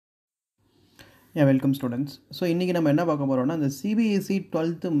Yeah, welcome students. So இன்னைக்கு நம்ம என்ன பார்க்க போறோம்னா அந்த CBSE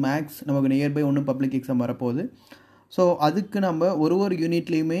 12th மேக்ஸ் நமக்கு நியர்பை ஒன்று பப்ளிக் எக்ஸாம் வரப்போகுது. ஸோ அதுக்கு நம்ம ஒரு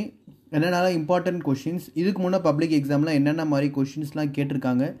யூனிட்லேயுமே என்னென்ன இம்பார்ட்டன்ட் கொஷின்ஸ் இதுக்கு முன்னே பப்ளிக் எக்ஸாமில் என்னென்ன மாதிரி கொஷின்ஸ்லாம்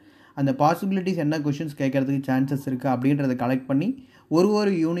கேட்டிருக்காங்க, அந்த பாசிபிலிட்டிஸ் என்ன கொஷின்ஸ் கேட்கறதுக்கு சான்சஸ் இருக்குது அப்படின்றத கலெக்ட் பண்ணி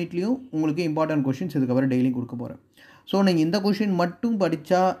ஒரு யூனிட்லேயும் உங்களுக்கு இம்பார்ட்டன்ட் கொஷின்ஸ் இதுக்கப்புறம் டெய்லியும் கொடுக்க போகிறேன். ஸோ நீங்கள் இந்த கொஷின் மட்டும்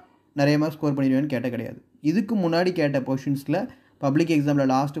படித்தா நிறைய மார்க் ஸ்கோர் பண்ணிடுவேன்னு கேட்ட கிடையாது. இதுக்கு முன்னாடி கேட்ட கொஷின்ஸில் பப்ளிக் எக்ஸாமில்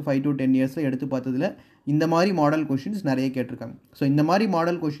லாஸ்ட் 5 to 10 இயர்ஸில் எடுத்து பார்த்ததில் இந்த மாதிரி மாடல் கொஷின்ஸ் நிறைய கேட்டிருக்காங்க. ஸோ இந்த மாதிரி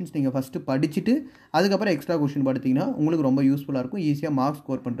மாடல் கொஷின்ஸ் நீங்கள் ஃபஸ்ட்டு படிச்சுட்டு அதுக்கப்புறம் எக்ஸ்ட்ரா கொஷின் படுத்திங்கன்னா உங்களுக்கு ரொம்ப யூஸ்ஃபுல்லாக இருக்கும், ஈஸியாக மார்க்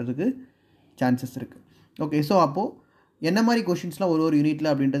ஸ்கோர் பண்ணுறதுக்கு சான்சஸ் இருக்குது. ஓகே, ஸோ அப்போது என்ன மாதிரி கொஷின்ஸ்லாம் ஒரு யூனிட்டில்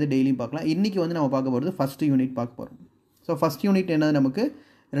அப்படின்றது டெய்லியும் பார்க்கலாம். இன்றைக்கி வந்து நம்ம பார்க்க போகிறது ஃபஸ்ட்டு யூனிட் பார்க்க போகிறோம். ஸோ ஃபஸ்ட் யூனிட் என்னது நமக்கு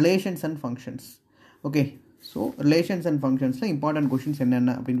relations and functions. Okay, so relations and ஃபங்க்ஷன்ஸில் important questions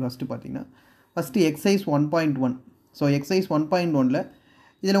என்னென்ன அப்படின்னு ஃபஸ்ட்டு பார்த்தீங்கன்னா ஃபஸ்ட்டு எக்ஸசைஸ் 1.1. ஸோ எக்ஸசைஸ் 1.1ல்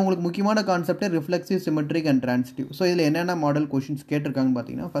இதில் உங்களுக்கு முக்கியமான concept reflexive, symmetric and transitive. So இதில் என்னென்ன மாடல் கொஷின்ஸ் கேட்டிருக்காங்கன்னு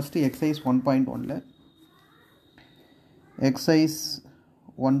பார்த்தீங்கன்னா ஃபஸ்ட்டு எக்ஸசைஸ் 1.1ல் எக்ஸசைஸ்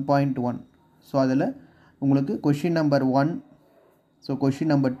 1.1. ஸோ அதில் உங்களுக்கு question number 1, so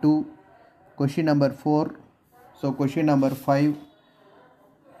question number 2, question number 4, so question number 5,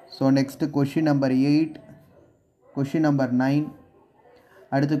 so next question number 8, question number 9,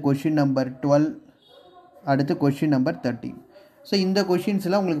 அடுத்து question number 12, அடுத்து கொஷின் நம்பர் 13. ஸோ இந்த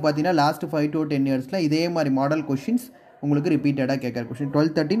கொஷின்ஸ்லாம் உங்களுக்கு பார்த்தீங்கன்னா லாஸ்ட் 5 to 10 இயர்ஸில் இதே மாதிரி மாடல் கொஷின்ஸ் உங்களுக்கு ரிப்பீட்டடாக கேட்குற கொஷின் 12,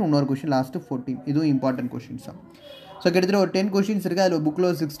 13, இன்னொரு கொஷின் லாஸ்ட்டு 14. இதுவும் இம்பார்ட்டன்ட் கொஷின்ஸ் தான். ஸோ கிட்டத்தட்ட ஒரு 10 கொஷின்ஸ் இருக்குது, அதில் புக்கில்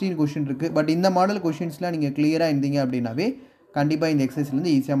 16 கொஷின் இருக்குது. பட் இந்த மாடல் கொஷின்ஸ்லாம் நீங்கள் கிளியராக இருந்தீங்க அப்படின்னாவே கண்டிப்பாக இந்த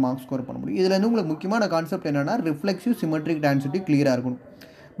எக்ஸசைஸ்லேருந்து ஈஸியாக மார்க் ஸ்கோர் பண்ண முடியும். இதில் வந்து உங்களுக்கு முக்கியமான கான்செப்ட் என்னென்னா ரிஃப்ளெக்சிவ், சிமெட்ரிக், ட்ரான்சிட்டிவ் கிளியராக இருக்கணும்.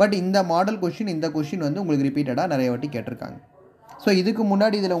 பட் இந்த மாடல் கொஷின் இந்த கொஷின் வந்து உங்களுக்கு ரிப்பீட்டடாக நிறைய வாட்டி கேட்டிருக்காங்க. ஸோ இதுக்கு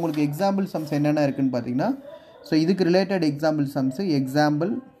முன்னாடி இதில் உங்களுக்கு எக்ஸாம்பிள் சம்ஸ் என்னென்ன இருக்குதுன்னு பார்த்தீங்கன்னா, ஸோ இதுக்கு ரிலேட்டட் எக்ஸாம்பிள் சம்ஸு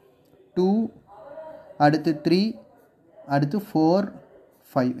எக்ஸாம்பிள் 2, அடுத்து 3, அடுத்து 4,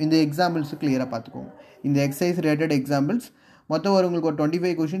 5. இந்த எக்ஸாம்பிள்ஸு கிளியராக பார்த்துக்கோங்க. இந்த எக்ஸசைஸ் ரிலேட்டட் எக்ஸாம்பிள்ஸ் மொத்தம் உங்களுக்கு ஒரு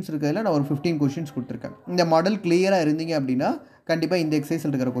 25 கொஷின்ஸ் இருக்கிறதுல நான் ஒரு 15 கொஷின்ஸ் கொடுத்துருக்கேன். இந்த மாடல் கிளியராக இருந்தீங்க அப்படின்னா கண்டிப்பாக இந்த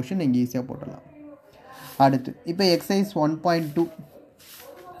எக்ஸசைஸில் இருக்கிற கொஷின் நீங்கள் ஈஸியாக போட்டுடலாம். அடுத்து இப்போ எக்ஸசைஸ் 1.2.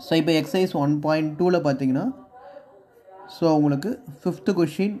 ஸோ இப்போ எக்ஸசைஸ் 1.2ல் பார்த்தீங்கன்னா ஸோ உங்களுக்கு 5th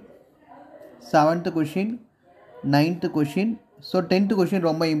question, 7th question, 9th question, so 10th question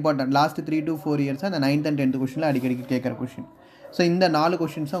ரொம்ப இம்பார்ட்டன்ட். லாஸ்ட் 3 to 4 இயர்ஸாக அந்த 9th and 10th கொஷினில் அடிக்கடி கேட்குற கொஷின். ஸோ இந்த 4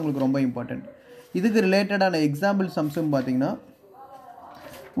 கொஷின்ஸும் உங்களுக்கு ரொம்ப இம்பார்ட்டன்ட். இதுக்கு ரிலேட்டடான எக்ஸாம்பிள் சம்ஸும் பார்த்தீங்கன்னா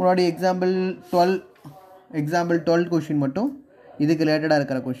முன்னாடி எக்ஸாம்பிள் 12 கொஷின் மட்டும் இதுக்கு ரிலேட்டடாக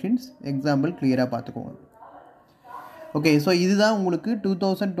இருக்கிற கொஷின்ஸ் எக்ஸாம்பிள் கிளியராக பார்த்துக்கோங்க. ஓகே, ஸோ இதுதான் உங்களுக்கு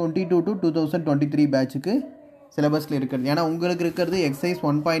 2022 to 2023 பேட்சுக்கு சிலபஸில் இருக்கிறது. ஏன்னா உங்களுக்கு இருக்கிறது எக்ஸசைஸ்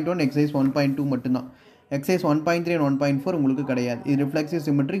 1.1, எக்ஸசைஸ் 1.2 மட்டும்தான். எக்ஸசைஸ் 1.3 and 1.4 உங்களுக்கு கிடையாது. இது reflexive,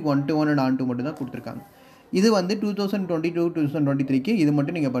 symmetric 1 to 1 and on 2 மட்டும் தான் கொடுத்துருக்காங்க. இது வந்து 2022 2023க்கு இது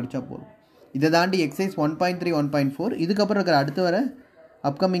மட்டும் நீங்கள் படித்தா போதும். இதை தாண்டி எக்ஸசைஸ் 1.3 1.4 இதுக்கப்புறம் இருக்கிற அடுத்து வர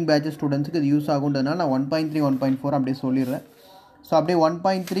அப்கமிங் பேட்சஸ் ஸ்டூடெண்ட்ஸுக்கு இது யூஸ் ஆகுன்றதுனால நான் 1.3 1.4 அப்படியே சொல்லிடுறேன். ஸோ அப்படியே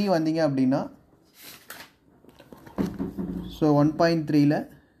 1.3 வந்தீங்க அப்படின்னா so 1.3ல்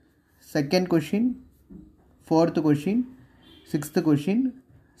second question, 4th question, 6th question,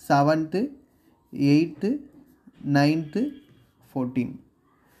 7th, 8th, 9th, 14.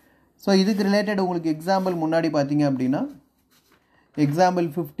 So இதுக்கு ரிலேட்டட் உங்களுக்கு எக்ஸாம்பிள் முன்னாடி பார்த்தீங்க அப்படின்னா எக்ஸாம்பிள்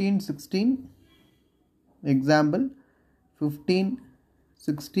 15, 16, எக்ஸாம்பிள் 15,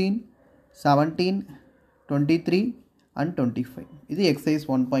 16, 17, 23 and 25. இது exercise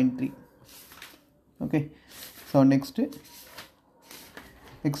 1.3. Okay, so next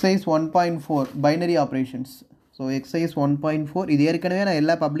exercise 1.4 binary operations. So exercise 1.4 இது ஏற்கனவே நான்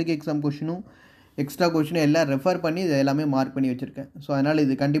எல்லா பப்ளிக் எக்ஸாம் கொஷினும் எக்ஸ்ட்ரா கொஷினும் எல்லாம் ரெஃபர் பண்ணி இது எல்லாமே மார்க் பண்ணி வச்சுருக்கேன். ஸோ அதனால்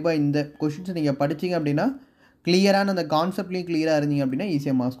இது கண்டிப்பாக இந்த கொஷின்ஸ் நீங்கள் படிச்சிங்க அப்படின்னா கிளியரான அந்த கான்செப்ட்லேயும் கிளியராக இருந்தீங்க அப்படின்னா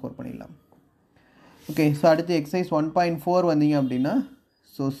ஈஸியாக மார்க் ஸ்கோர் பண்ணிடலாம். ஓகே, ஸோ அடுத்து எக்ஸசைஸ் 1.4 வந்தீங்க அப்படின்னா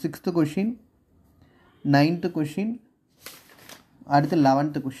so 6th question, 9th question, அடுத்து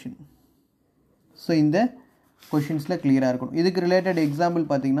 11th கொஷின். ஸோ இந்த கொஷின்ஸில் கிளியராக இருக்கணும். இதுக்கு ரிலேட்டட் எக்ஸாம்பிள்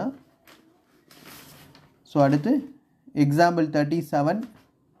பார்த்தீங்கன்னா ஸோ அடுத்து எக்ஸாம்பிள் 37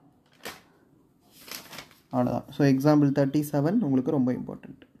 அவ்வளோதான். ஸோ எக்ஸாம்பிள் 37 உங்களுக்கு ரொம்ப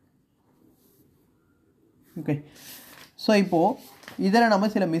இம்பார்ட்டண்ட். ஓகே, ஸோ இப்போது இதில் நம்ம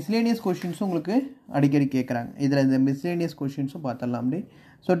சில மிஸ்லேனியஸ் கொஷின்ஸும் உங்களுக்கு அடிக்கடி கேட்குறாங்க. இதில் இந்த மிஸ்லேனியஸ் கொஷின்ஸும் பார்த்துடலாம் அப்படி.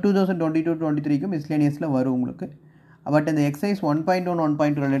 ஸோ 2022 23க்கு மிஸ்லேனியஸில் வரும் உங்களுக்கு. பட் இந்த எக்ஸசைஸ் 1.1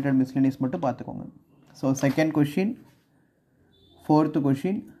 1.2 ரிலேட்டட் மிஸ்லேனியஸ் மட்டும் பார்த்துக்கோங்க. So second question, 4th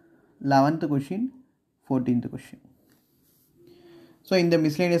question, 11th question, 14th question. So இந்த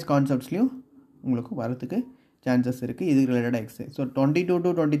மிஸ்லேனியஸ் கான்செப்ட்ஸ்லையும் உங்களுக்கு வரத்துக்கு சான்சஸ் இருக்குது. இது ரிலேட்டடாக எக்ஸசைஸ். ஸோ 22 to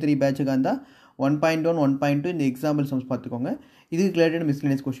 23 பேட்சுக்காக இருந்தால் 1.1 1.2 இந்த எக்ஸாம்பிள் சம்ஸ் பார்த்துக்கோங்க. இதுக்கு ரிலேட்டட்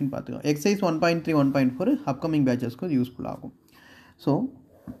மிஸ்லினியஸ் கொஷின் பார்த்துக்கோங்க. எக்ஸசைஸ் 1.3 1.4 அப்கமிங் பேட்சஸ்க்கு அது யூஸ்ஃபுல் ஆகும். ஸோ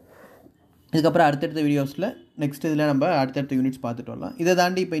இதுக்கப்புறம் அடுத்தடுத்த வீடியோஸில் நெக்ஸ்ட் இதில் நம்ம அடுத்தடுத்த யூனிட்ஸ் பார்த்துட்டு வரலாம். இதை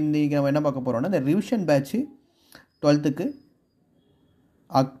தாண்டி இப்போ இன்றைக்கி நம்ம என்ன பார்க்க போகிறோம்னா இந்த revision patch 12th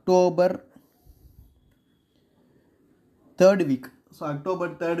October 3rd week. So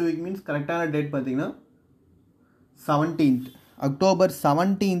October 3rd week means கரெக்டான டேட் பார்த்திங்கன்னா 17th. அக்டோபர்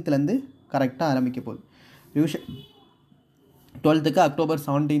 17th கரெக்டாக ஆரம்பிக்க போகுது ரிவிஷன் 12th அக்டோபர்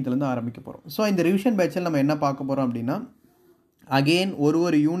 17th ஆரம்பிக்க போகிறோம். ஸோ இந்த ரிவிஷன் பேட்சில் நம்ம என்ன பார்க்க போகிறோம் அப்படின்னா அகெயின்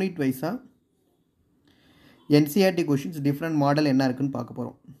ஒரு யூனிட் வைஸாக என்சிஆர்டி கொஷின்ஸ் டிஃப்ரெண்ட் மாடல் என்ன இருக்குதுன்னு பார்க்க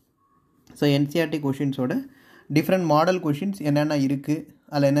போகிறோம். So NCERT கொஷின்ஸோட different model questions என்னென்ன இருக்குது,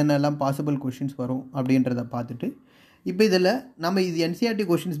 அதில் என்னென்னலாம் பாசிபிள் கொஷின்ஸ் வரும் அப்படின்றத பார்த்துட்டு இப்போ இதில் நம்ம இது என்சிஆர்டி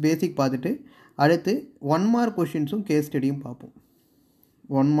கொஷின்ஸ் பேசிக் பார்த்துட்டு அடுத்து 1 மார்க் கொஷின்ஸும் கேஸ் ஸ்டடியும் பார்ப்போம்.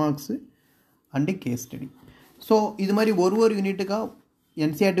 1 marks and case study. So இது மாதிரி ஒரு யூனிட்டுக்காக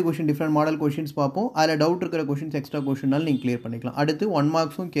NCERT question different model questions பார்ப்போம். அதில் டவுட் இருக்கிற கொஷின்ஸ் எக்ஸ்ட்ரா கொஷின்னாலும் நீங்கள் கிளியர் பண்ணிக்கலாம். அடுத்து 1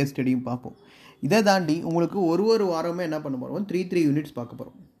 மார்க்ஸும் கேஸ் ஸ்டடியும் பார்ப்போம். இதை தாண்டி உங்களுக்கு ஒரு வாரமே என்ன பண்ண போகிறோம் 3 யூனிட்ஸ் பார்க்க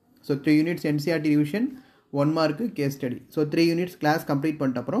போகிறோம். So 3 units NCERT revision, 1 mark case study. So 3 units class complete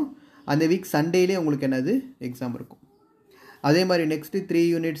பண்ணிட்ட அப்புறம் அந்த வீக் சண்டேலேயே உங்களுக்கு என்னது எக்ஸாம் இருக்கும். அதே மாதிரி நெக்ஸ்ட்டு 3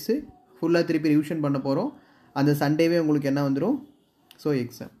 யூனிட்ஸு ஃபுல்லாக திருப்பி ரிவிஷன் பண்ண போகிறோம். அந்த சண்டேவே உங்களுக்கு என்ன வந்துடும், ஸோ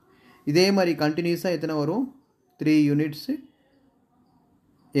எக்ஸாம். இதே மாதிரி கண்டினியூஸாக எத்தனை வரும் 3 யூனிட்ஸு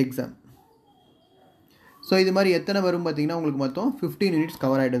எக்ஸாம். ஸோ இது மாதிரி எத்தனை வரும் பார்த்திங்கன்னா உங்களுக்கு மொத்தம் 15 யூனிட்ஸ்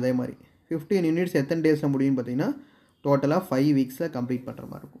கவர் ஆகிடும். அதே மாதிரி 15 யூனிட்ஸ் எத்தனை டேஸில் முடியும்னு பார்த்தீங்கன்னா டோட்டலாக 5 வீக்ஸில் கம்ப்ளீட் பண்ணுற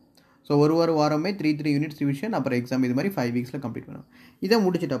மாதிரி இருக்கும். ஸோ ஒரு வாரமே 3 யூனிட்ஸ் ரிவிஷன் அப்புறம் எக்ஸாம் இது மாதிரி 5 வீக்ஸில் கம்ப்ளீட் பண்ணணும். இதை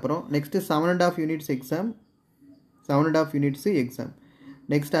முடிச்சிட்ட அப்புறம் next 7.5 units exam, 7.5 units exam.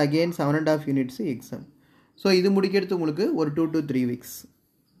 Next again 7.5 units exam. So இது முடிக்கிறது உங்களுக்கு ஒரு 2 to 3 வீக்ஸ்.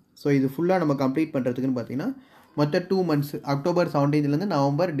 ஸோ இது ஃபுல்லாக நம்ம கம்ப்ளீட் பண்ணுறதுக்குன்னு பார்த்தீங்கன்னா மொத்தம் 2 months October 17th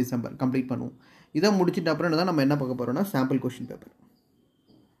November December complete பண்ணுவோம். இதை முடிச்சிட்ட அப்புறம் தான் நம்ம என்ன பார்க்க போகிறோம்னா sample question paper.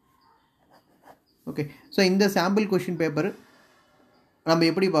 Okay, so இந்த சாம்பிள் கொஷின் பேப்பர் நம்ம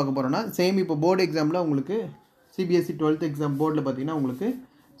எப்படி பார்க்க போகிறோம்னா சேம் இப்போ போர்டு எக்ஸாமில் உங்களுக்கு சிபிஎஸ்சி 12th எக்ஸாம் போர்டில் பார்த்தீங்கன்னா உங்களுக்கு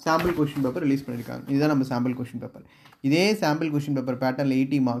சாம்பிள் கொஷின் பேப்பர் ரிலீஸ் பண்ணியிருக்காங்க. இதுதான் நம்ம சாம்பிள் கொஷின் பேப்பர். இதே சாம்பிள் கொஷின் பேப்பர் பேட்டர்னில்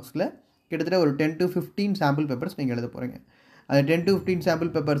 80 மார்க்ஸில் கிட்டத்தட்ட ஒரு 10 to 15 சாம்பிள் பேப்பர்ஸ் நீங்கள் எழுத போகிறீங்க. அது 10 to 15 சாம்பிள்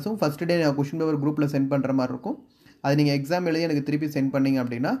பேப்பர்ஸும் ஃபஸ்ட் டே நான் கொஷின் பேப்பர் குரூப்பில் சென்ட் பண்ணுற மாதிரி இருக்கும். அது நீங்கள் எக்ஸாம் எழுதி எனக்கு திருப்பி சென்ட் பண்ணிங்க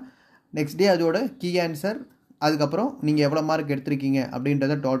அப்படின்னா நெக்ஸ்ட் டே அதோட கீ ஆன்சர், அதுக்கப்புறம் நீங்கள் எவ்வளோ மார்க் எடுத்திருக்கீங்க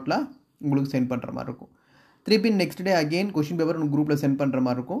அப்படின்றத டோட்டலாக உங்களுக்கு சென்ட் பண்ணுற மாதிரி இருக்கும். திருப்பி next day again question paper உங்களுக்கு குரூப்பில் சென்ட் பண்ணுற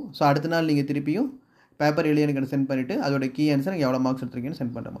மாதிரி இருக்கும். ஸோ அடுத்த நாள் நீங்கள் திருப்பியும் பேப்பர் எழுதி எனக்கு சென்ட் பண்ணிவிட்டு அதோட கீ ஆன்சர் நீங்கள் எவ்வளோ மார்க்ஸ் எடுத்திருக்கீங்கன்னு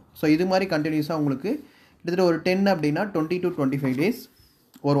சென்ட் பண்ணுற மாதிரி. ஸோ இது மாதிரி கண்டினியூஸாக உங்களுக்கு கிட்டத்தட்ட ஒரு 10 அப்படின்னா 20 to 25 டேஸ்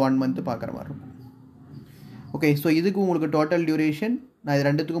ஒரு 1 month பார்க்குற மாதிரி இருக்கும். ஓகே, ஸோ இதுக்கு உங்களுக்கு டோட்டல் டியூரேஷன் நான் இது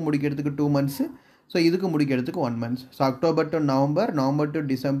ரெண்டுத்துக்கும் முடிக்கிறதுக்கு 2 months. ஸோ இதுக்கு முடிக்கிறதுக்கு 1 month. So October to November, November to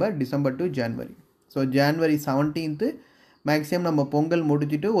December, December to January. So January 17th maximum நம்ம பொங்கல்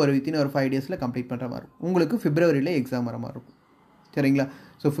முடிச்சுட்டு ஒரு வித்தின் ஒரு 5 days கம்ப்ளீட் பண்ணுற மாதிரி இருக்கும். உங்களுக்கு பிப்ரவரியில் எக்ஸாம் வர மாதிரி இருக்கும். சரிங்களா?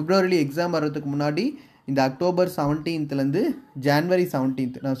 ஸோ பிப்ரவரியில் எக்ஸாம் வர்றதுக்கு முன்னாடி இந்த அக்டோபர் 17th ஜான்வரி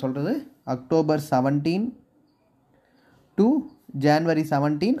 17th நான் சொல்கிறது October 17 to January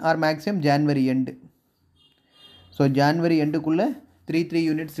 17 or maximum January end. So January எண்டுக்குள்ளே 3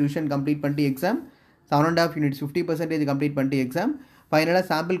 units revision complete பண்ணிட்டு எக்ஸாம், 7.5 யூனிட்ஸ் 50% கம்ப்ளீட் பண்ணிட்டு எக்ஸாம், ஃபைனலாக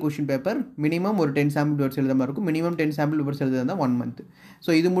சாம்பிள் கொஷின் பேப்பர் மினிமம் ஒரு 10 சாம்பிள் பேப்பர்ஸ் எழுத மாதிரி இருக்கும். மினிமம் 10 சாம்பிள் பேப்பர்ஸ் எழுதுறது தான் 1 month. ஸோ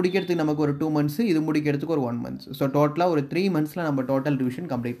இது முடிக்கிறதுக்கு நமக்கு ஒரு 2 months, இது முடிக்கிறதுக்கு ஒரு 1 month. ஸோ டோட்டலாக ஒரு 3 months நம்ம டோட்டல் ரிவிஷன்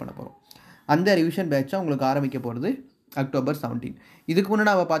கம்ப்ளீட் பண்ண போகிறோம். அந்த ரிவிஷன் பேட்சாக உங்களுக்கு ஆரம்பிக்க போகிறது அக்டோபர் 17. இதுக்கு முன்னாடி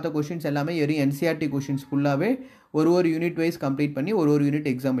நம்ம பார்த்த கொஷின்ஸ் எல்லாமே என்சிஆர்டி கொஷின்ஸ் ஃபுல்லாகவே ஒரு யூனிட் வைஸ் கம்ப்ளீட் பண்ணி ஒரு யூனிட்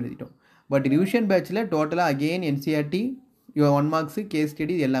எக்ஸாம் எழுதிட்டோம். பட் ரிவிஷன் பேட்சில் டோட்டலாக again NCERT 1 marks case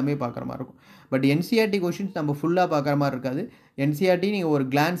study இது எல்லாமே பார்க்குற மாதிரி இருக்கும். பட் என்சிஆர்டி கொஷின்ஸ் நம்ம ஃபுல்லாக பார்க்குற மாதிரி இருக்காது. என்சிஆர்டி நீங்கள் ஒரு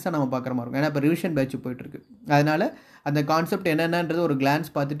கிளான்ஸாக நம்ம பார்க்குற மாதிரி இருக்கும். ஏன்னா இப்போ ரிவிஷன் பேட்ச் போயிட்டுருக்கு. அதனால் அந்த கான்செப்ட் என்னென்னன்றது ஒரு கிளான்ஸ்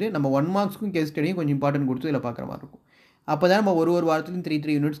பார்த்துட்டு நம்ம 1 marksக்கும் கேஸ் ஸ்டடியும் கொஞ்சம் இம்பார்ட்டன்ட் கொடுத்து இதில் பார்க்குற மாதிரி இருக்கும். அப்போ தான் நம்ம ஒரு வாரத்துலையும்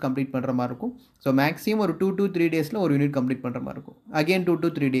 3 யூனிட்ஸ் கம்ப்ளீட் பண்ணுற மாதிரி இருக்கும். ஸோ மேக்ஸிமம் ஒரு 2 to 3 days ஒரு யூனிட் கம்ப்ளீட் பண்ணுற மாதிரி இருக்கும். அகெயின் 2 to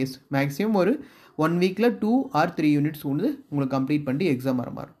 3 days மேக்ஸிமம் ஒரு 1 week 2 or 3 யூனிட்ஸ் உங்களுக்கு கம்ப்ளீட் பண்ணி எக்ஸாம்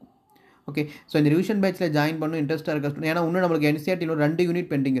வர மாதிரி இருக்கும். ஓகே, ஸோ இந்த ரிவிஷன் பேட்சில் ஜாயின் பண்ணணும் இன்ட்ரெஸ்ட்டாக இருக்க. ஏன்னா இன்னும் நம்மளுக்கு என்சிஆர்டியில் 2 யூனிட்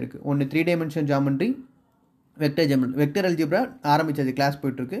பெண்டிங் இருக்குது. ஒன்று 3 dimension ஜாமெண்ட்ரி, வெக்டர் அல்ஜிப்ரா ஆரம்பிச்சது கிளாஸ்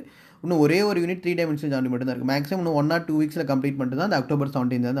போயிட்டுருக்கு. இன்னும் ஒரே ஒரு யூனிட் 3 dimension ஜாமெண்ட்ரி மட்டும் தான் இருக்குது. மேக்ஸிமம் இன்னும் 1 or 2 weeks கம்ப்ளீட் பண்ணிட்டு தான் அந்த அக்டோபர்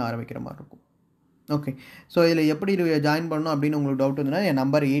 17 ஆரம்பிக்கிற மாதிரி இருக்கும். ஓகே, ஸோ இதில் எப்படி ஜாயின் பண்ணணும் அப்படின்னு உங்களுக்கு டவுட் இருந்ததுன்னா என்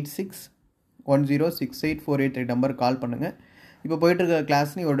நம்பர் 86106848 நம்பர் கால் பண்ணுங்கள். இப்போ போயிட்டுருக்க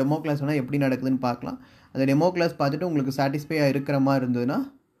கிளாஸ் ஒரு டெமோ கிளாஸ் வேணால் எப்படி நடக்குதுன்னு பார்க்கலாம். அந்த டெமோ கிளாஸ் பார்த்துட்டு உங்களுக்கு சாட்டிஸ்ஃபையாக இருக்கிற மாதிரி இருந்ததுன்னா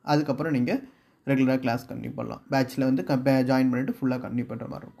அதுக்கப்புறம் நீங்கள் ரெகுலராக கிளாஸ் கண்டினியூ பண்ணலாம். பேட்சில் ஜாயின் பண்ணிவிட்டு ஃபுல்லாக கண்டினியூ பண்ணுற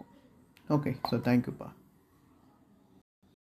மாதிரி இருக்கும். ஓகே ஸோ தேங்க்யூப்பா.